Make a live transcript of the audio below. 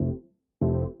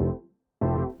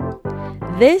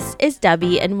This is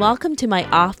Debbie, and welcome to my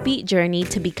Offbeat journey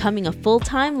to becoming a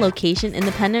full-time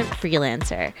location-independent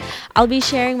freelancer. I'll be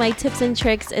sharing my tips and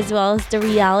tricks as well as the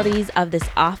realities of this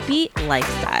offbeat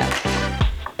lifestyle.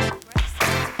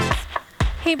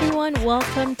 Hey everyone,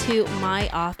 welcome to my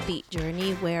Offbeat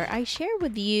journey where I share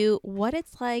with you what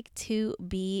it's like to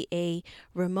be a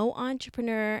remote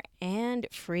entrepreneur and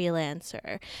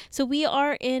freelancer. So we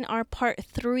are in our part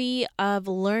 3 of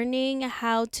learning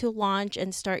how to launch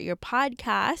and start your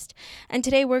podcast. And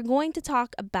today we're going to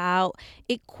talk about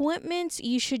equipment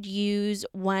you should use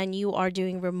when you are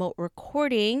doing remote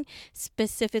recording.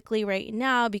 Specifically right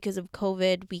now, because of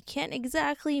COVID, we can't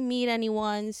exactly meet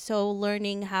anyone. So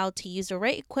learning how to use the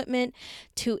right equipment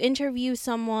to interview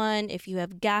someone, if you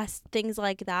have guests, things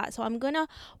like that. So I'm going to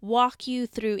walk you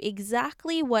through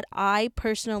exactly what I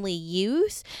personally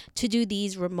use to do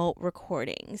these remote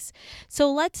recordings.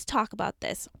 So let's talk about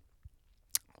this.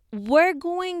 We're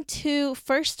going to,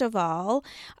 first of all,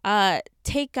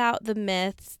 take out the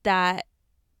myths that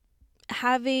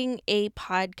having a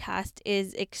podcast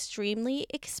is extremely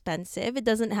expensive. It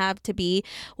doesn't have to be.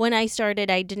 When I started,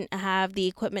 I didn't have the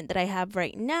equipment that I have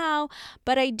right now,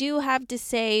 but I do have to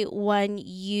say when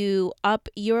you up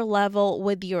your level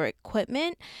with your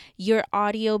equipment, your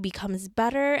audio becomes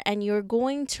better and you're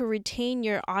going to retain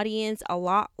your audience a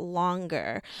lot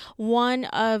longer. One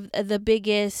of the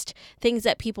biggest things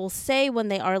that people say when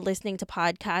they are listening to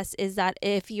podcasts is that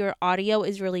if your audio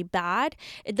is really bad,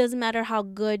 it doesn't matter how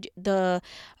good the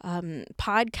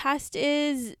podcast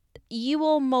is, you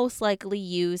will most likely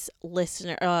lose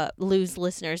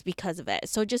listeners because of it.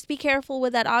 So just be careful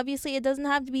with that. Obviously, it doesn't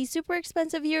have to be super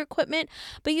expensive, your equipment,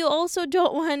 but you also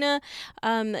don't want to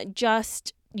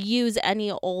just use any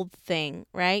old thing,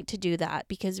 right, to do that,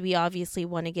 because we obviously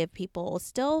want to give people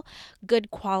still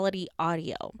good quality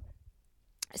audio.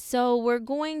 So we're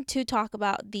going to talk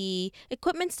about the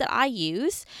equipments that I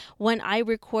use when I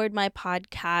record my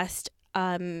podcast,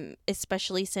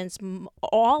 especially since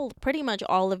pretty much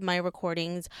all of my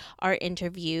recordings are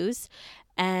interviews.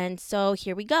 And so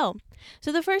here we go.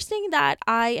 So the first thing that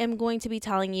I am going to be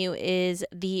telling you is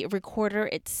the recorder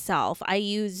itself. I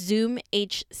use Zoom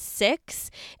H6.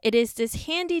 It is this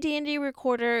handy dandy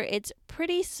recorder. It's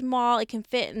pretty small. It can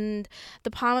fit in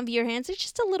the palm of your hands. It's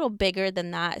just a little bigger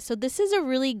than that. So this is a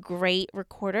really great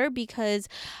recorder because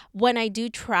when I do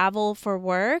travel for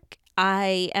work,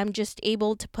 I am just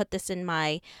able to put this in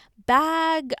my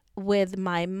bag with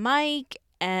my mic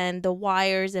and the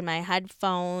wires and my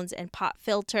headphones and pop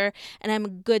filter, and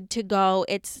I'm good to go.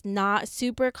 It's not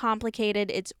super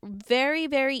complicated. It's very,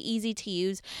 very easy to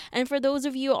use. And for those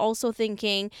of you also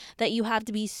thinking that you have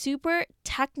to be super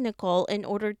technical in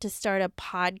order to start a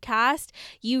podcast,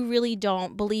 you really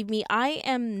don't. Believe me, I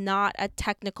am not a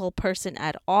technical person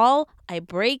at all. I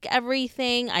break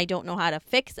everything. I don't know how to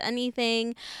fix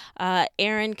anything.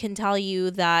 Aaron can tell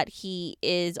you that he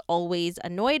is always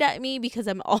annoyed at me because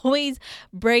I'm always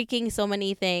breaking so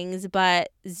many things. But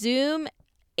Zoom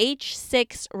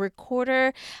H6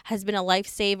 recorder has been a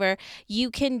lifesaver. You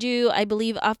can do, I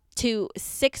believe, up to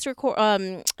 6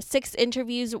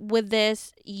 interviews with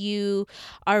this. You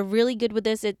are really good with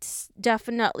this. It's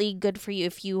definitely good for you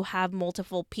if you have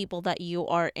multiple people that you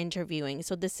are interviewing.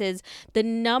 So this is the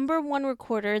number one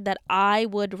recorder that I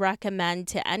would recommend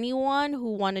to anyone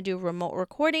who want to do remote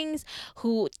recordings,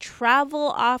 who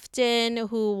travel often,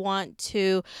 who want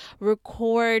to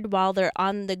record while they're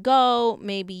on the go.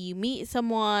 Maybe you meet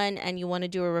someone and you want to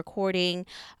do a recording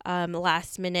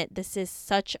last minute. This is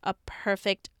such a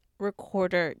perfect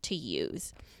recorder to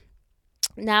use.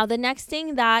 Now, the next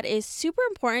thing that is super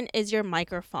important is your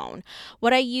microphone.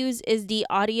 What I use is the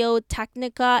Audio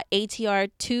Technica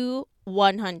ATR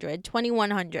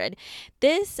 2100.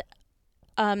 This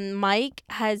mic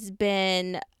has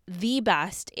been the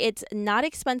best. It's not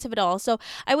expensive at all. So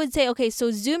I would say, okay,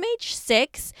 so Zoom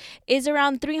H6 is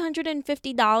around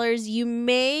 $350. You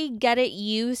may get it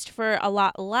used for a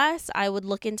lot less. I would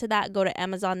look into that. Go to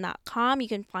Amazon.com. You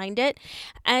can find it.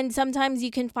 And sometimes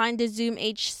you can find the Zoom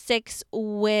H6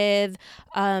 with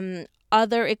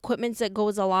other equipment that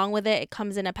goes along with it. It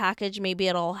comes in a package. Maybe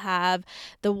it'll have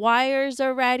the wires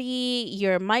already,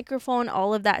 your microphone,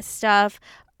 all of that stuff.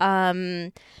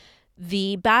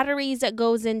 The batteries that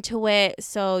goes into it.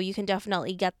 So you can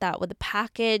definitely get that with a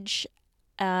package.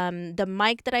 The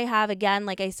mic that I have, again,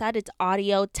 like I said, it's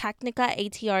Audio Technica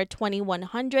ATR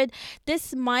 2100.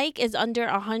 This mic is under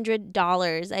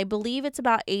 $100. I believe it's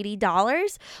about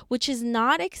 $80, which is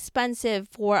not expensive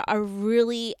for a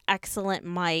really excellent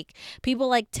mic. People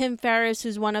like Tim Ferriss,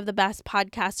 who's one of the best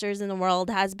podcasters in the world,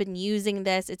 has been using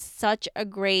this. It's such a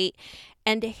great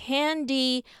and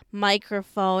handy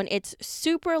microphone. It's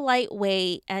super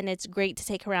lightweight and it's great to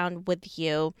take around with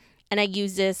you. And I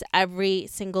use this every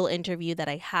single interview that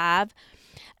I have.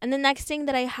 And the next thing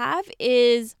that I have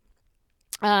is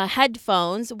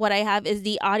headphones. What I have is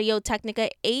the Audio Technica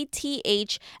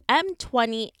ATH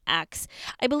M20X.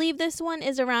 I believe this one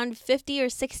is around $50 or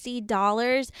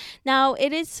 $60. Now,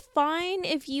 it is fine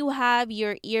if you have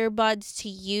your earbuds to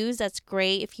use. That's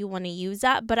great if you want to use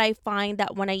that. But I find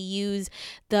that when I use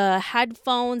the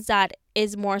headphones that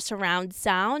is more surround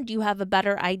sound, you have a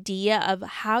better idea of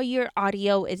how your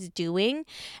audio is doing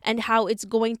and how it's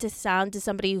going to sound to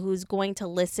somebody who's going to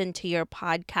listen to your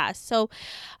podcast. So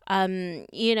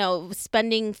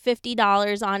spending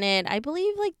 $50 on it. I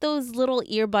believe like those little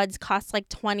earbuds cost like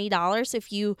 $20.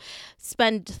 If you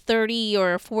spend $30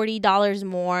 or $40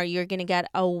 more, you're going to get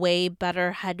a way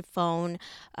better headphone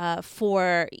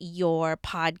for your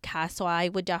podcast. So I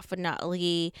would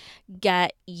definitely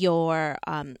get your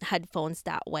headphones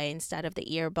that way instead of the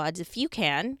earbuds if you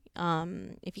can.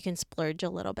 If you can splurge a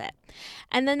little bit.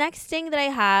 And the next thing that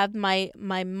I have,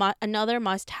 another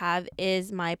must have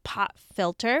is my pop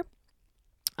filter.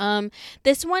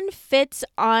 This one fits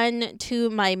on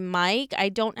to my mic. I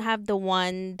don't have the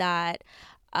one that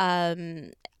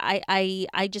I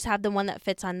just have the one that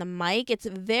fits on the mic. It's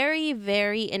very,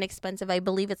 very inexpensive. I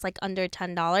believe it's like under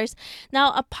 $10.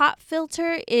 Now, a pop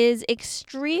filter is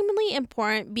extremely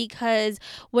important because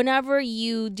whenever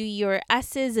you do your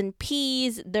S's and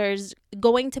P's, there's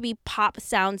going to be pop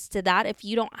sounds to that if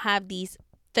you don't have these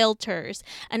filters.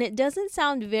 And it doesn't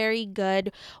sound very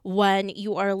good when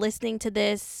you are listening to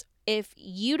this. If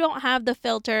you don't have the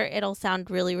filter, it'll sound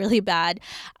really, really bad.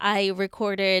 I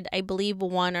recorded, I believe,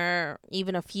 one or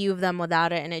even a few of them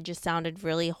without it, and it just sounded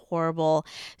really horrible.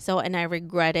 And I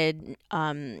regretted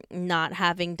not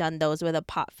having done those with a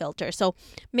pop filter. So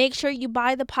make sure you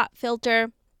buy the pop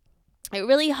filter. It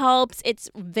really helps. It's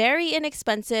very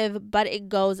inexpensive, but it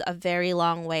goes a very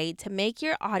long way to make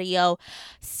your audio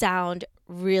sound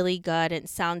really good and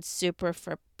sound super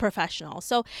professional.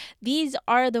 So these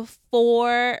are the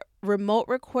 4 remote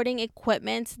recording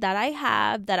equipments that I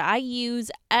have that I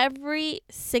use every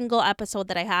single episode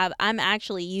that I have. I'm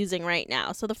actually using right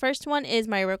now. So the first one is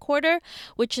my recorder,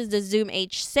 which is the Zoom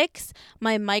H6,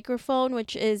 my microphone,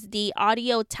 which is the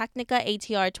Audio Technica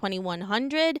ATR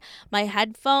 2100, my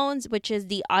headphones, which is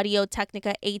the Audio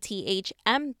Technica ATH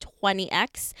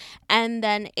M20X, and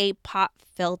then a pop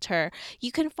filter.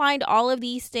 You can find all of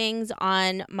these things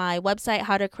on my website,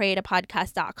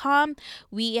 howtocreateapodcast.com.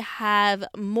 We have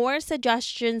more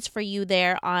suggestions for you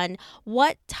there on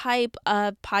what type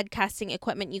of podcasting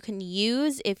equipment you can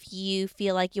use if you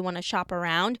feel like you want to shop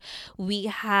around. We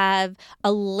have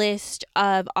a list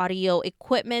of audio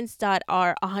equipments that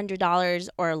are $100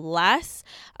 or less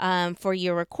for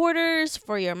your recorders,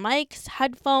 for your mics,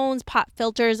 headphones, pop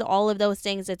filters, all of those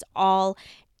things. It's all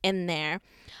in there.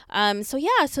 So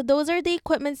those are the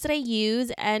equipments that I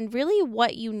use and really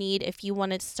what you need if you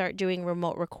want to start doing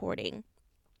remote recording.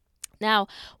 Now,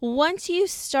 once you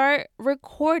start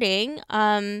recording,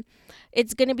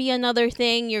 it's going to be another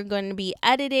thing. You're going to be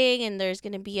editing and there's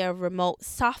going to be a remote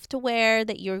software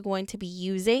that you're going to be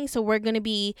using. So we're going to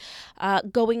be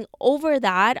going over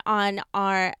that on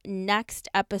our next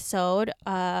episode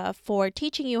for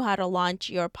teaching you how to launch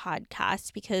your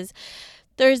podcast, because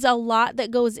there's a lot that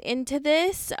goes into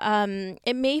this.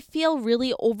 It may feel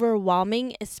really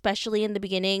overwhelming, especially in the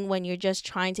beginning when you're just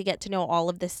trying to get to know all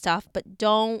of this stuff, but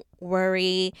don't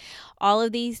worry. All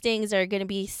of these things are going to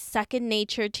be second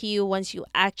nature to you once you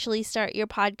actually start your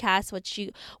podcast,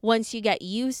 once you get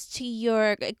used to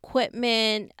your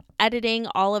equipment, editing,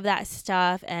 all of that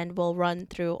stuff, and we'll run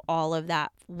through all of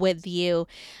that with you.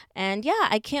 And yeah,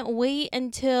 I can't wait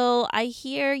until I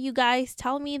hear you guys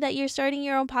tell me that you're starting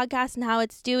your own podcast and how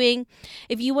it's doing.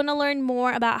 If you want to learn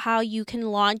more about how you can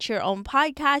launch your own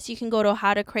podcast, you can go to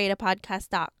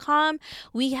howtocreateapodcast.com.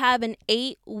 We have an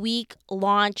 8-week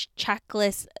launch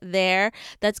checklist there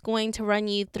that's going to run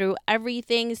you through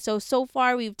everything. So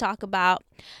far we've talked about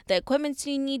the equipment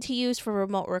you need to use for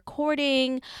remote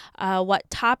recording, what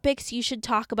topics you should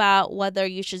talk about, whether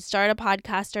you should start a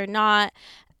podcast or not.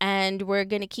 And we're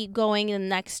going to keep going in the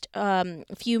next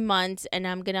few months. And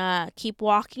I'm going to keep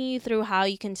walking you through how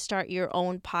you can start your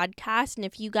own podcast. And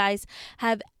if you guys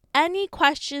have any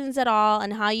questions at all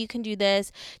on how you can do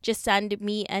this, just send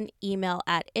me an email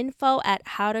at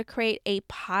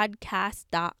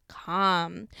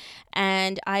info@howtocreateapodcast.com.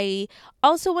 And I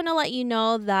also want to let you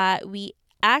know that we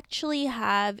actually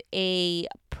have a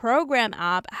program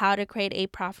app, How to Create a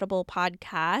Profitable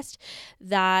Podcast,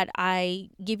 that I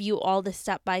give you all the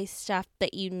step-by-step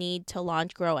that you need to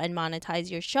launch, grow, and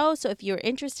monetize your show. So if you're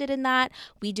interested in that,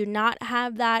 we do not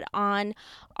have that on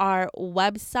our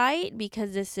website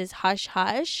because this is hush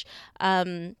hush.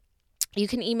 You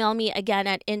can email me again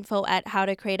at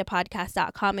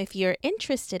info@howtocreateapodcast.com if you're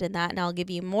interested in that, and I'll give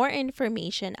you more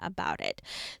information about it.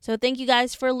 So thank you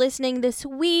guys for listening this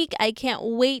week. I can't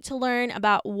wait to learn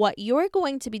about what you're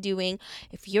going to be doing,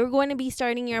 if you're going to be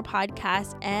starting your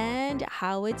podcast, and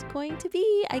how it's going to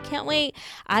be. I can't wait.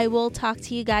 I will talk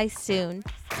to you guys soon.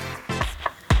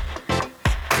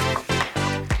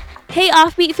 Hey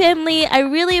Offbeat family, I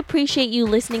really appreciate you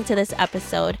listening to this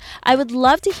episode. I would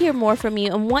love to hear more from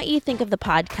you and what you think of the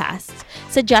podcast.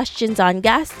 Suggestions on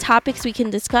guests, topics we can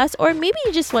discuss, or maybe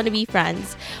you just want to be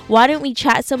friends. Why don't we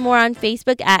chat some more on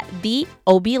Facebook at The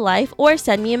OB Life, or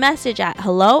send me a message at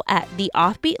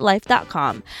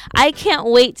hello@theoffbeatlife.com. I can't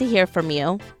wait to hear from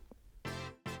you.